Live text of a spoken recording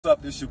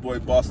up? This is your boy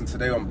Boss, and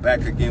today I'm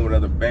back again with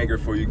another banger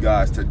for you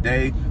guys.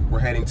 Today we're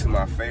heading to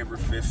my favorite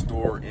fish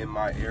store in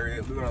my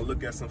area. We're gonna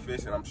look at some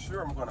fish, and I'm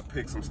sure I'm gonna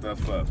pick some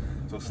stuff up.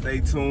 So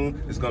stay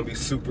tuned, it's gonna be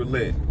super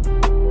lit.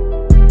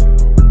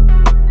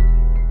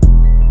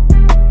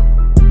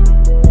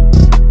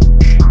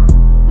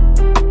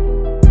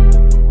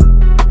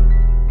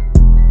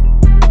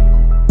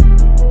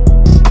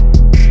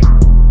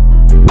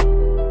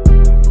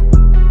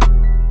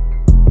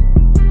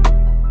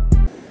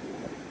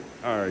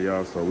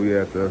 Y'all, so we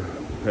at the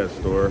pet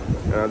store,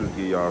 and I'll just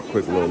give y'all a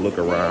quick little look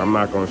around. I'm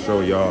not gonna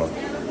show y'all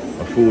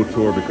a full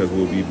tour because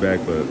we'll be back,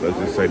 but let's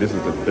just say this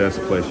is the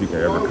best place you can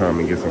ever come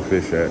and get some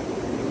fish at.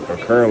 So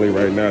currently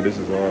right now, this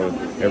is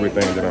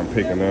everything that I'm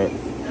picking up.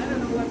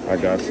 I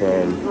got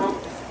some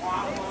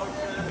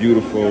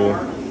beautiful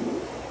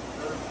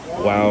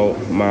wild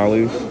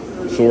mollies,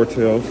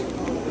 swordtails,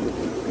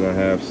 and I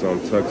have some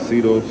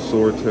tuxedo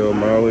swordtail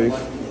mollies,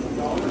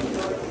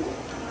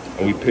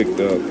 and we picked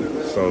up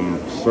some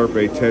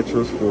Serpe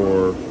tetras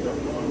for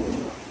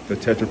the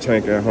tetra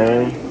tank at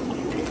home,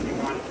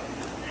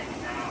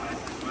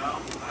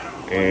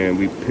 and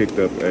we picked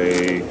up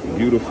a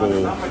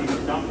beautiful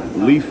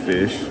leaf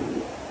fish.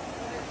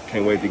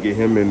 Can't wait to get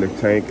him in the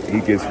tank. He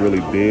gets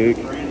really big.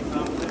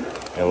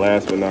 And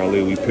last but not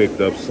least, we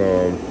picked up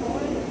some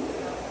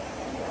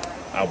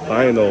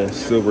albino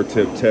silver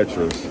tip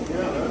tetras.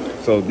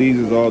 So these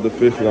is all the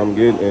fish that I'm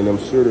getting, and I'm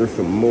sure there's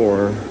some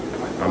more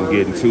I'm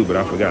getting too, but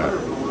I forgot.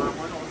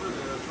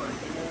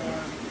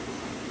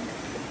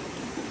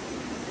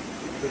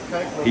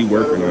 He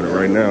working on it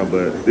right now,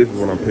 but this is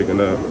what I'm picking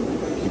up.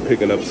 I'm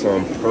picking up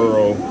some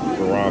pearl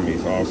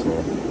gouramis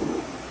also.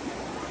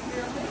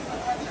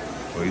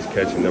 So he's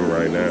catching them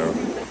right now.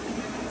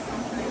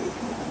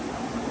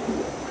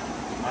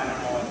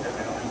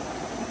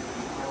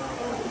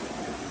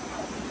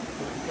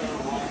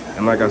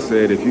 And like I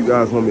said, if you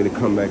guys want me to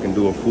come back and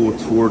do a full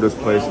tour of this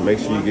place, make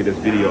sure you get this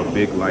video a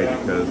big like,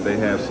 because they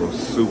have some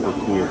super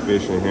cool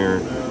fish in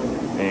here.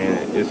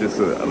 And it's just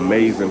an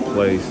amazing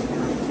place.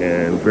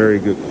 And very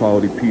good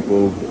quality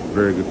people,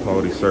 very good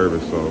quality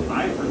service. So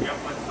I forget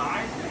what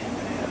size it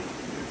is.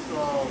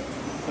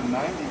 It's a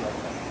 90, I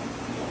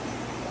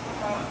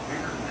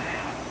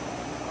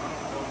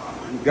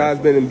think. You guys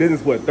been in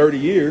business what, 30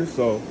 years?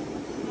 So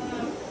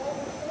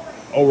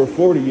over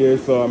 40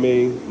 years. So I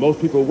mean, most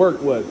people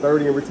work what,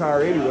 30 and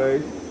retire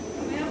anyways. More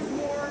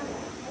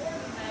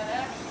than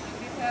that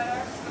actually. We've had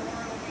our store,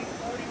 it'll be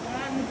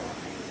 41.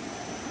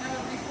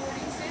 That'll be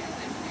 42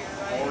 this year,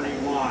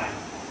 right?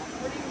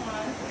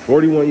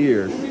 41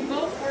 years. We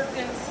both worked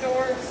in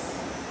stores,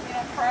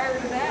 prior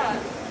to that.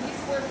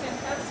 He's worked in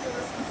pet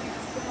stores since he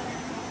was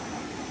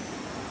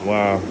 20.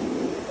 Wow.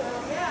 So,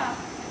 yeah,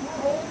 we're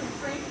old and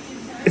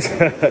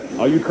cranky.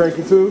 Are you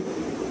cranky too?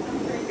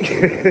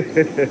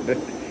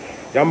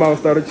 Y'all might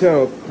start a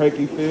channel,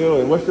 Cranky Phil,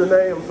 and what's your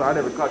name? I'm sorry, I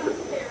never caught it.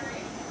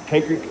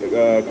 Cranky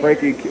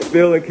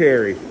Phil and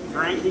Carrie.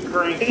 Cranky.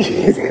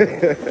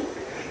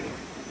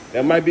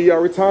 That might be your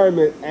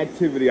retirement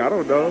activity. I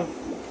don't know.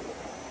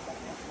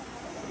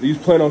 You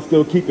plan on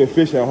still keeping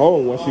fish at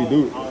home once you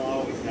do? I'll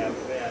always have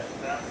fish.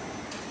 That's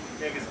the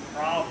biggest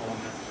problem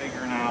is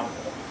figuring out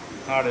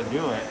how to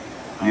do it.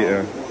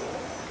 Yeah.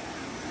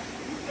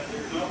 But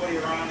there's nobody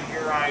around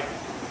here I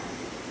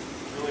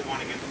really want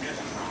to get fish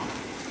from.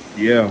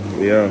 Yeah.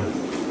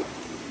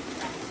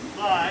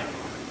 But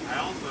I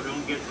also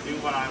don't get to do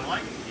what I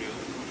like to do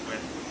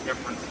with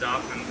different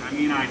stuff. And I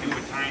mean, I do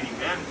a tiny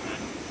bit, but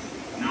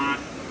not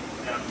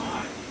that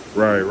much.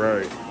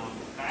 Right.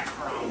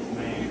 Backgrounds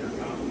made or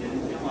something.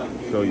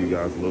 Show you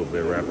guys a little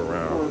bit, wrap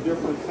around.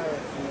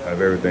 Have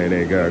everything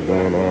they got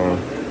going on.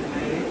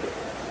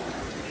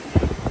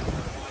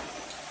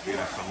 Get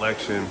a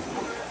selection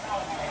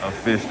of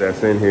fish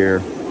that's in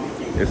here.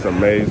 It's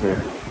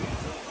amazing.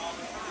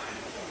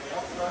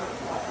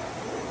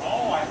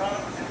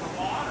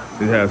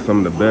 It has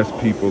some of the best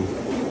people.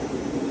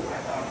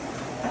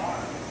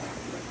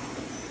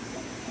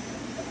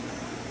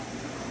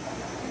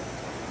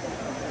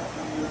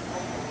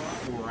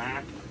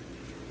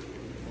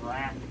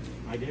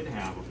 I did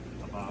have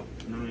about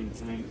 9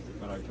 tanks,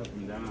 but I took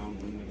them down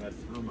when we had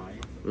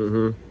termites.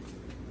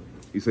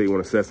 You say you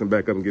want to set them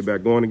back up and get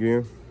back going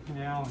again?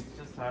 Yeah, it's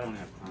just I don't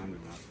have time to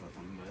mess with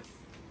them, but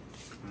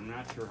I'm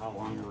not sure how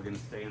long we're going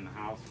to stay in the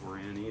house we're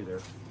in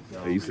either.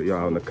 So. You say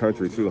y'all in the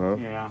country too, huh?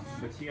 Yeah,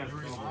 but she has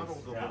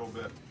remodeled a little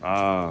bit.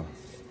 Ah.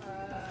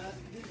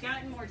 We've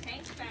gotten more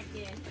tanks back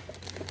in.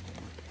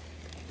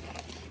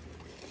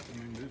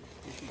 This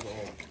is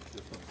all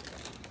different.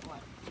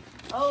 What?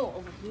 Oh,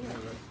 over here.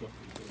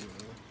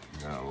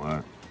 Now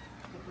what?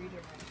 The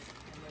breeder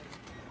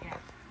yeah.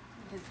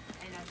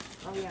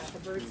 Oh yeah, the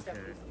bird stuff.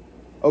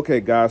 Okay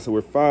guys, so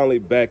we're finally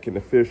back in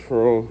the fish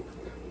room.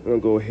 I'm gonna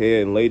go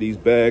ahead and lay these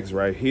bags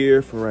right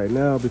here for right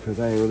now because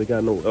I ain't really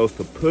got nowhere else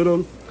to put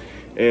them.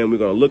 And we're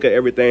gonna look at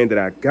everything that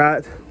I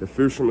got. The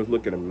fish room is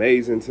looking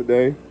amazing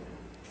today.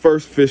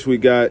 First fish we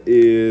got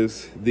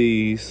is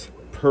these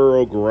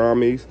pearl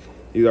gouramis.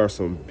 These are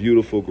some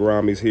beautiful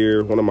gouramis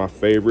here. One of my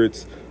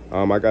favorites.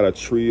 I got a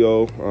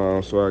trio,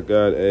 so I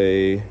got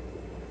a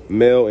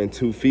male and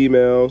 2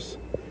 females,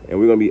 and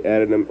we're gonna be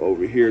adding them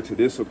over here to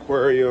this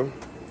aquarium.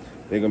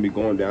 They're gonna be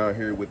going down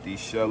here with these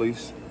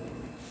shellies,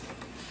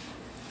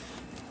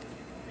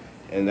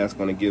 and that's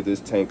gonna give this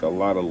tank a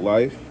lot of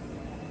life.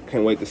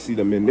 Can't wait to see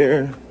them in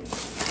there.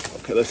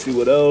 Okay, let's see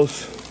what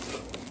else.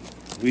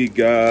 We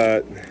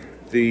got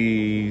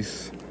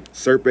these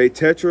Serpe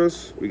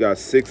Tetras. We got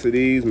 6 of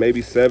these,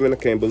 maybe 7. I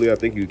can't believe, I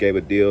think you gave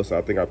a deal, so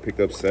I think I picked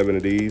up 7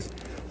 of these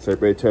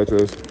Serpe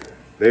Tetras.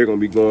 They're gonna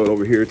be going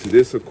over here to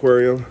this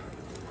aquarium.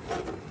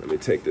 Let me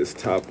take this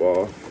top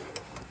off.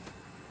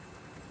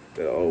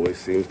 That always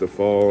seems to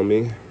fall on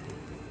me.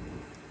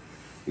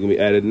 We're gonna be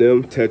adding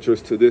them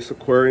Tetras to this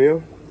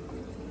aquarium.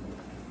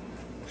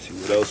 See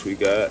what else we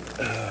got.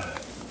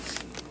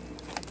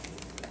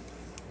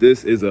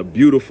 This is a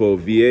beautiful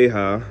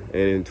Vieja,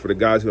 and for the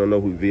guys who don't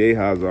know who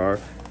Viejas are,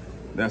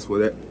 that's what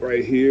that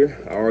right here.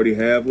 I already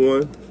have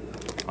one,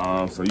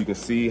 so you can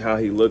see how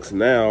he looks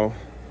now.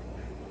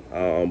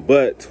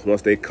 But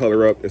once they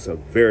color up, it's a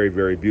very,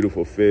 very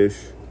beautiful fish.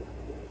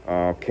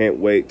 Can't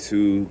wait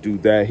to do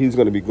that. He's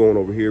going to be going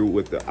over here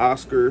with the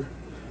Oscar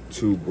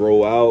to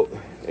grow out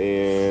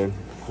and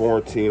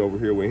quarantine over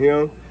here with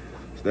him.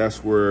 So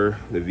that's where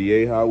the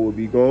Vieja will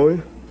be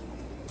going.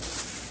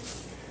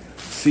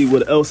 See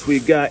what else we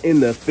got in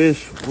the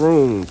fish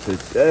room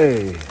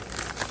today.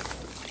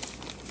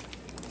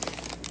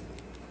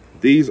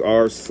 These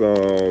are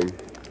some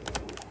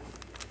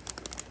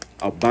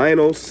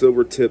albino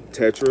silver tip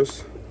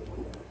tetras,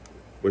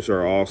 which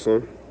are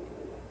awesome.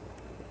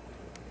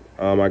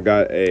 I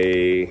got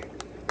I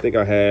think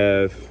I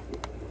have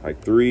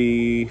like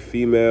 3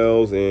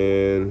 males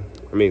and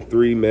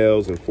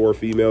 4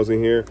 females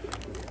in here.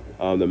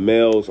 The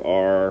males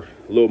are a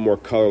little more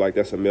color, like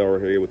that's a male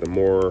right here with a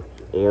more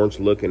orange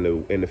look, and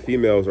the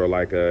females are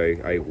like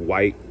a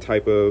white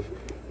type of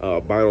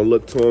albino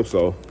look to them.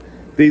 So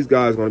these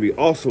guys are going to be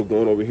also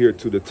going over here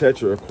to the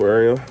Tetra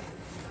Aquarium.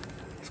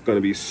 It's going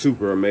to be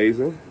super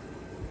amazing.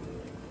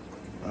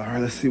 All right,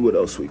 let's see what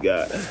else we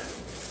got.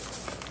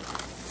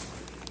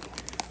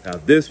 Now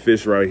this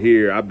fish right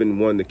here, I've been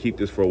wanting to keep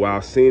this for a while.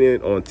 I've seen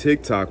it on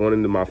TikTok. One of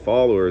my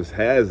followers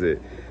has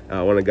it.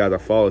 One of the guys I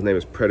follow, his name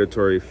is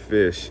Predatory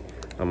Fish.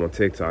 I'm on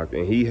TikTok,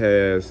 and he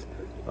has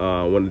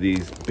one of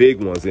these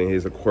big ones in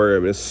his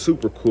aquarium. It's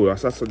super cool. I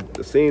saw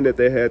seeing that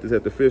they had this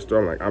at the fish store.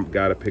 I'm like, I've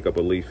got to pick up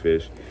a leaf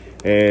fish.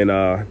 And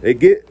they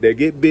get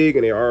big,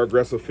 and they are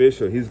aggressive fish.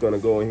 So he's gonna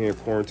go in here and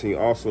quarantine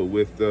also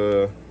with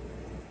the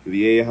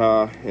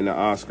Vieja and the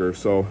Oscar.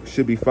 So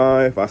should be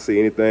fine. If I see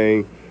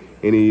anything,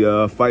 any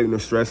fighting or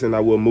stressing, I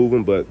will move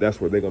them. But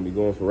that's where they're gonna be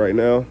going for right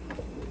now.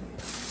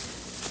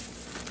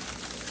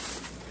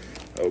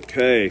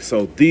 Okay,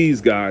 so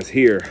these guys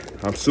here,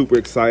 I'm super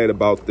excited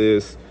about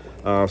this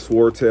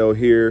swordtail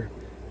here.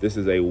 This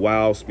is a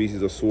wild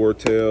species of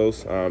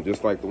swordtails,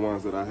 just like the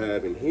ones that I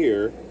have in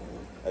here,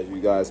 as you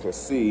guys can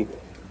see.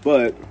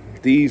 But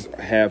these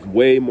have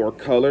way more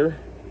color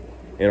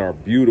and are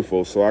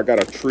beautiful. So I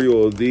got a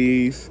trio of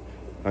these.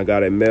 I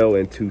got a male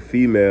and 2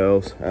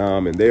 females,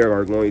 and they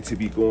are going to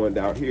be going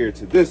down here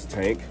to this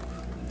tank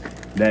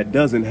that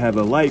doesn't have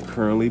a light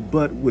currently,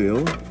 but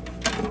will.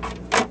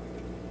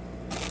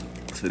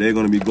 So they're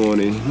going to be going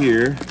in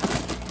here,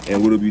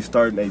 and we'll be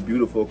starting a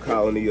beautiful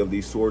colony of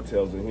these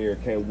swordtails in here.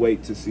 Can't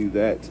wait to see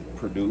that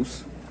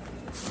produce.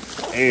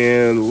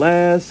 And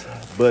last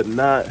but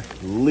not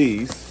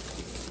least,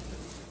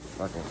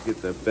 if I can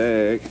get the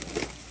bag,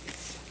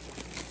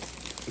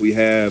 we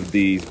have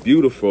these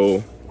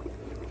beautiful,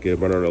 get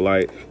it under the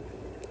light,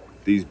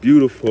 these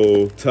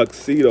beautiful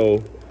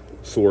tuxedo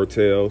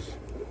swordtails.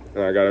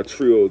 And I got a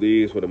trio of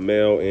these with a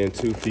male and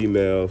 2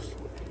 females.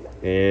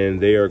 And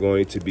they are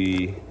going to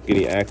be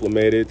getting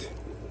acclimated.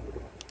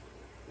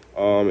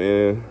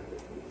 And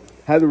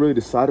haven't really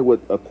decided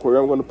what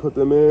aquarium I'm going to put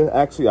them in.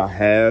 Actually, I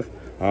have.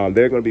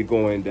 They're going to be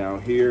going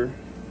down here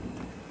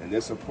in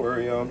this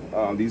aquarium.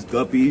 These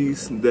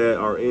guppies that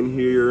are in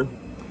here,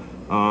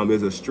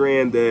 there's a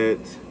strand that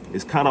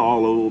is kind of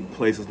all over the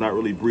place. It's not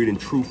really breeding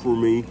true for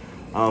me.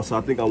 So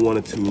I think I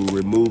wanted to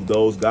remove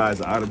those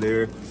guys out of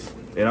there.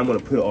 And I'm going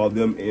to put all of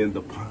them in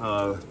the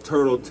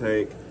turtle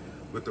tank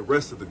with the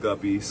rest of the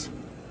guppies.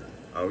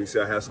 You see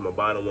I have some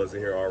albino ones in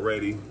here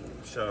already.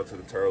 Shout out to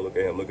the turtle. Look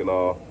at him looking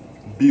all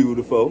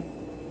beautiful.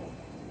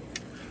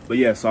 But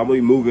yeah, so I'm going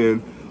to be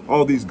moving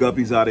all these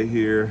guppies out of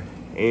here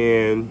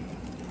and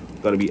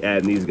going to be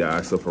adding these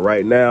guys. So for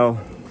right now,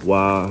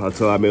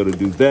 until I'm able to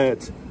do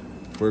that,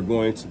 we're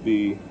going to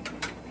be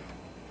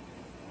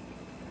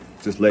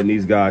just letting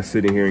these guys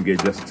sit in here and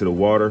get adjusted to the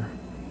water,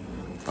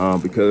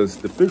 because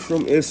the fish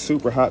room is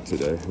super hot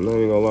today. I'm not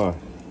even gonna lie.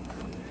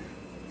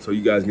 So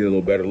you guys get a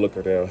little better look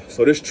at them.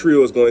 So this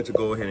trio is going to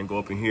go ahead and go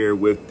up in here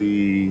with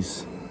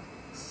these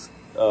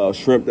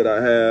shrimp that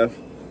I have.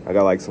 I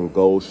got like some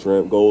gold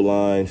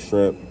line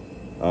shrimp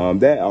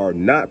that are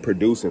not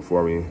producing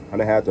for me. I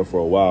done had them for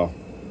a while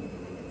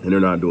and they're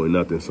not doing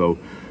nothing. So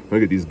I'm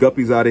gonna get these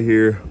guppies out of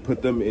here,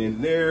 put them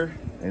in there,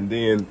 and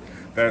then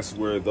that's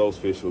where those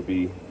fish will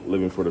be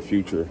living for the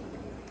future.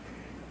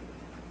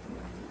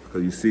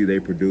 because you see they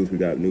produce. We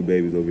got new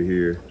babies over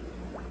here.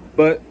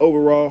 But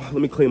overall,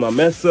 let me clean my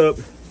mess up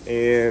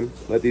and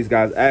let these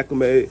guys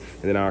acclimate,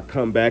 and then I'll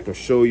come back and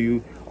show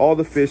you all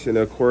the fish in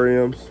the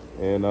aquariums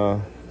and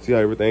see how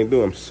everything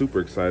do. I'm super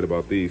excited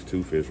about these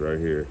two fish right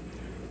here,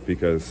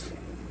 because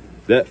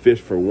that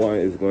fish for one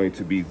is going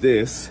to be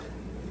this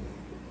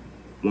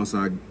once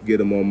I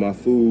get him on my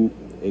food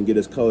and get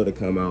his color to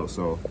come out.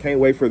 So can't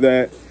wait for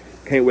that.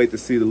 Can't wait to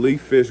see the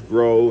leaf fish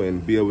grow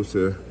and be able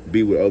to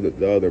be with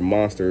the other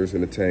monsters in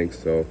the tanks.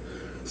 So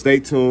stay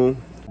tuned.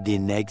 The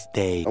next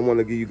day, I want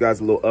to give you guys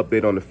a little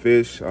update on the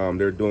fish.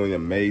 They're doing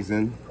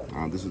amazing.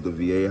 This is the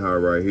Vieja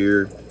right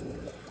here.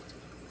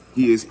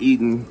 He is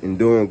eating and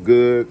doing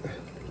good.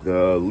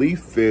 The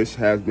leaf fish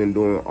has been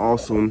doing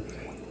awesome,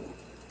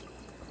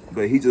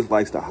 but he just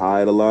likes to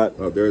hide a lot.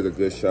 There's a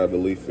good shot of the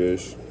leaf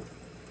fish.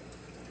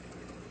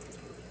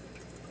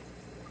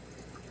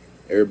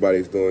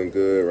 Everybody's doing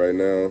good right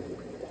now.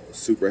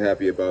 Super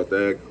happy about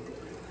that.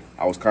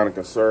 I was kind of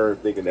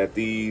concerned, thinking that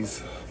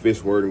these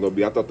fish weren't gonna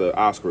be, I thought the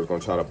Oscar was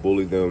gonna try to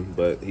bully them,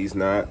 but he's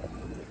not.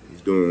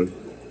 He's being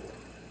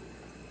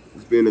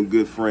a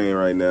good friend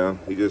right now.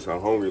 He's just a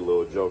hungry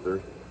little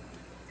joker.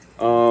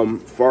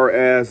 Far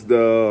as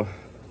the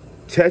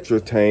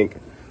Tetra tank,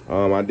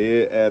 I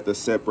did add the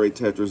separate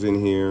Tetras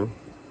in here,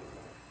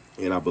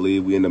 and I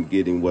believe we end up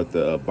getting what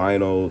the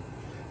albino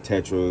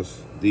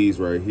Tetras, these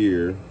right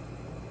here.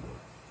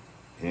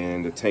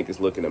 And the tank is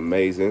looking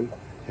amazing.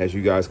 As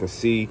you guys can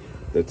see,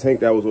 the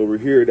tank that was over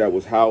here that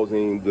was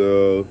housing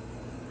the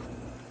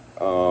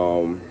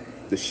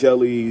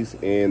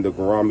Shellies and the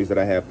gouramis that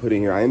I had put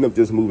in here, I ended up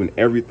just moving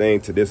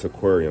everything to this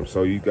aquarium.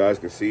 So you guys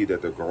can see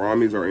that the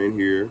gouramis are in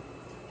here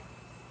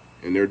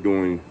and they're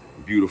doing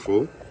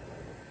beautiful.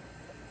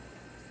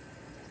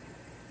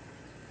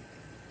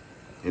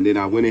 And then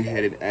I went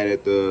ahead and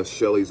added the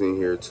Shellies in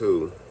here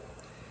too.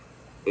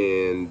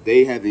 And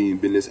they haven't even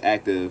been this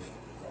active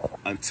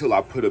until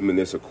I put them in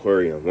this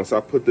aquarium. Once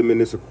I put them in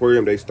this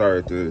aquarium, they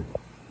started to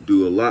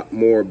do a lot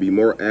more, be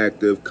more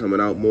active, coming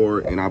out more.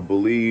 And I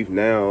believe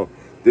now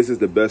this is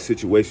the best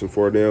situation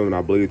for them. And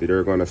I believe that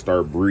they're gonna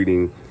start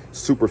breeding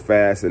super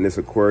fast in this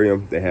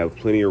aquarium. They have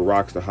plenty of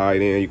rocks to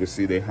hide in. You can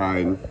see they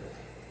hiding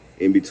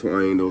in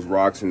between those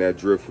rocks and that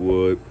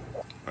driftwood.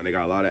 And they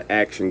got a lot of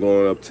action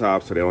going up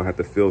top, so they don't have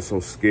to feel so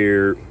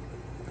scared.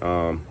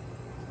 And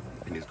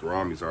these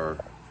gouramis are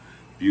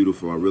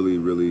beautiful. I really,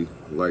 really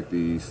like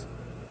these.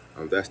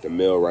 That's the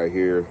male right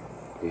here.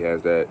 He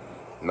has that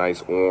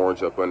nice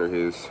orange up under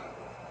his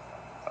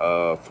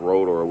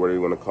throat, or whatever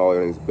you want to call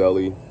it, in his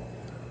belly.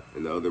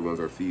 And the other ones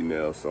are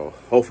female. So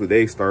hopefully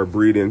they start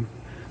breeding.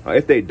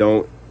 If they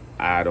don't,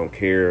 I don't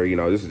care. You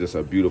know, this is just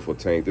a beautiful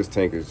tank. This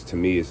tank is, to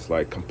me, it's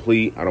like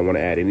complete. I don't want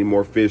to add any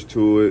more fish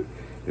to it.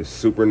 It's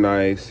super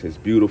nice. It's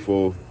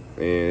beautiful.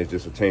 And it's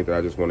just a tank that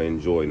I just want to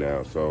enjoy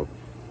now. So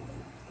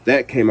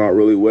that came out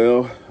really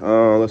well.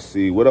 Let's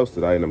see. What else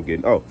did I end up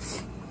getting? Oh,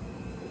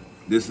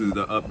 this is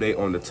the update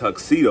on the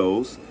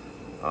tuxedos.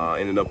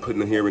 Ended up putting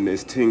them here in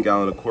this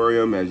 10-gallon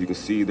aquarium. As you can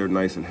see, they're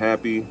nice and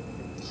happy,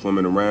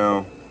 swimming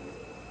around,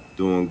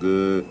 doing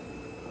good.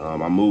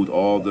 I moved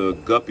all the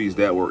guppies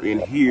that were in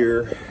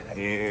here,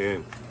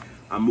 and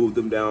I moved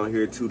them down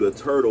here to the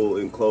turtle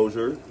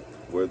enclosure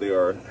where they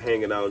are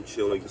hanging out and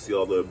chilling. You can see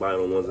all the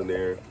albino ones in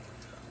there,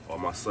 all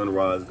my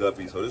sunrise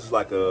guppies. So this is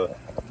like a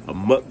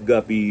muck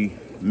guppy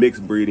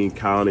mixed breeding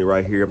colony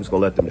right here. I'm just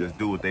gonna let them just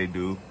do what they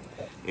do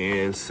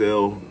and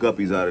sell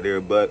guppies out of there.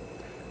 But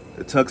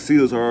the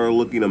tuxedos are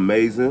looking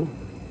amazing.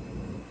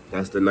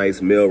 That's the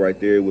nice male right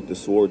there with the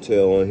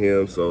swordtail on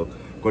him. So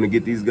I'm gonna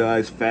get these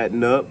guys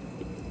fattened up,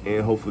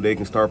 and hopefully they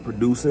can start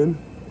producing,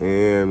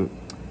 and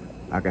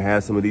I can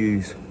have some of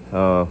these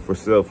for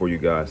sale for you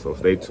guys. So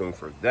stay tuned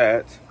for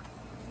that.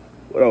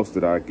 What else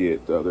did I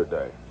get the other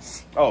day?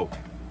 Oh,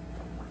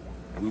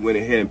 we went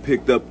ahead and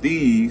picked up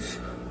these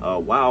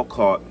wild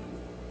caught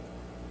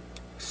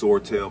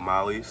swordtail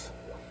mollies,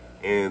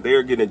 and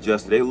they're getting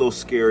adjusted. They're a little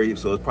scary,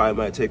 so it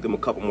probably might take them a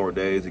couple more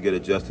days to get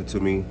adjusted to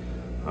me.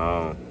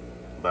 But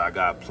I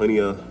got plenty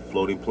of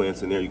floating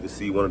plants in there. You can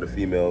see one of the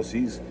females,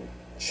 she's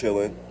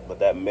chilling, but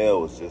that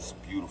male is just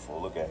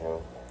beautiful. Look at him.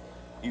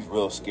 He's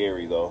real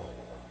scary though.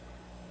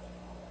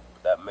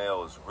 That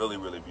male is really,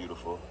 really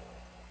beautiful.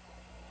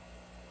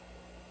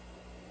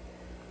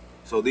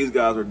 So these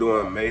guys are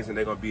doing amazing.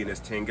 They're gonna be in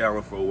this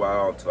 10-gallon for a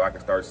while until I can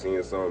start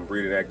seeing some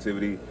breeding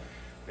activity.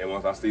 And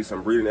once I see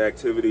some breeding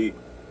activity,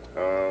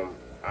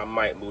 I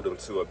might move them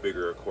to a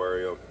bigger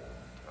aquarium.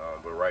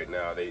 But right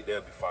now, they'll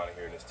be fine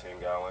here in this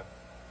 10-gallon.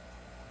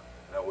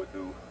 That would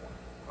do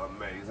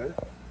amazing.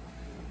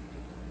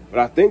 But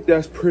I think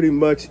that's pretty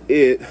much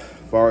it as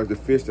far as the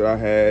fish that I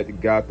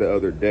had got the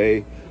other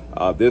day.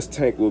 This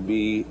tank will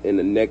be in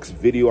the next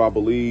video, I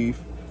believe.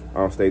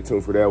 Stay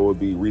tuned for that. We'll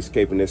be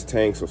rescaping this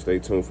tank, so stay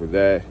tuned for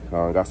that.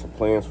 Got some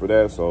plans for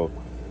that, so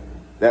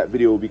that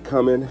video will be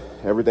coming.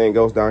 Everything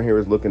else down here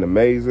is looking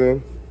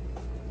amazing.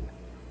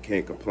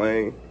 Can't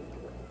complain.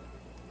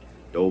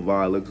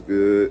 Dovi looks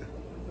good.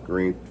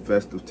 Green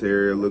Festive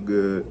Terrier look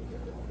good.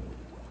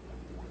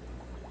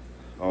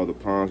 All the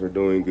ponds are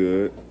doing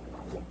good.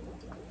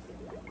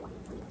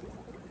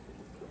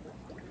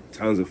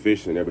 Tons of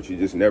fish in there, but you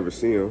just never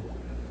see them.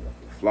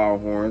 Flower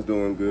horns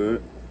doing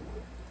good.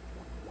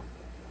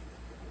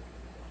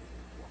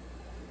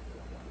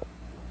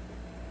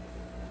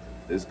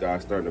 This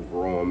guy's starting to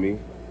grow on me.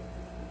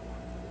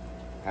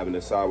 Haven't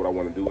decided what I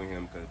want to do with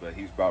him, but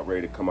he's about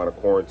ready to come out of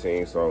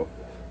quarantine. So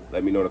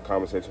let me know in the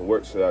comment section,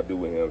 what should I do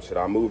with him? Should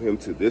I move him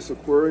to this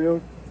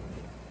aquarium?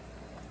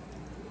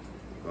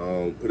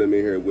 Put him in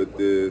here with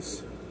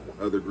this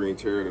other green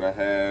terrier that I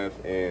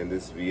have and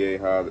this VA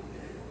hive,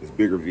 this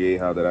bigger VA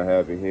hive that I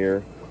have in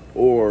here,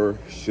 or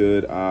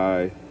should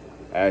I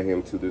add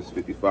him to this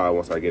 55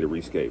 once I get a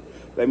rescape?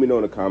 Let me know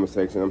in the comment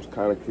section. I'm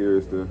kind of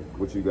curious to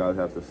what you guys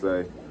have to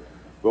say.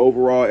 But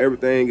overall,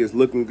 everything is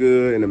looking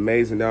good and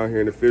amazing down here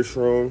in the fish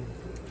room.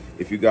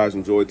 If you guys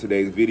enjoyed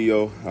today's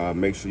video,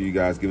 make sure you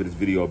guys give this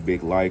video a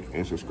big like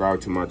and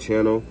subscribe to my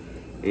channel.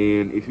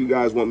 And if you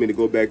guys want me to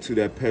go back to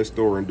that pet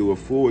store and do a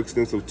full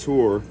extensive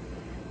tour,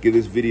 give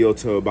this video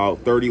to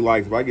about 30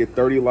 likes. If I get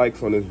 30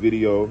 likes on this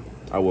video,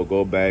 I will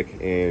go back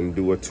and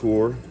do a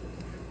tour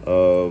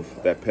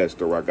of that pet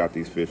store where I got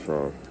these fish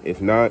from. If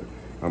not,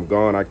 I'm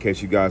gone. I'll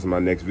catch you guys in my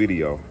next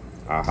video.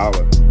 I'll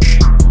holla.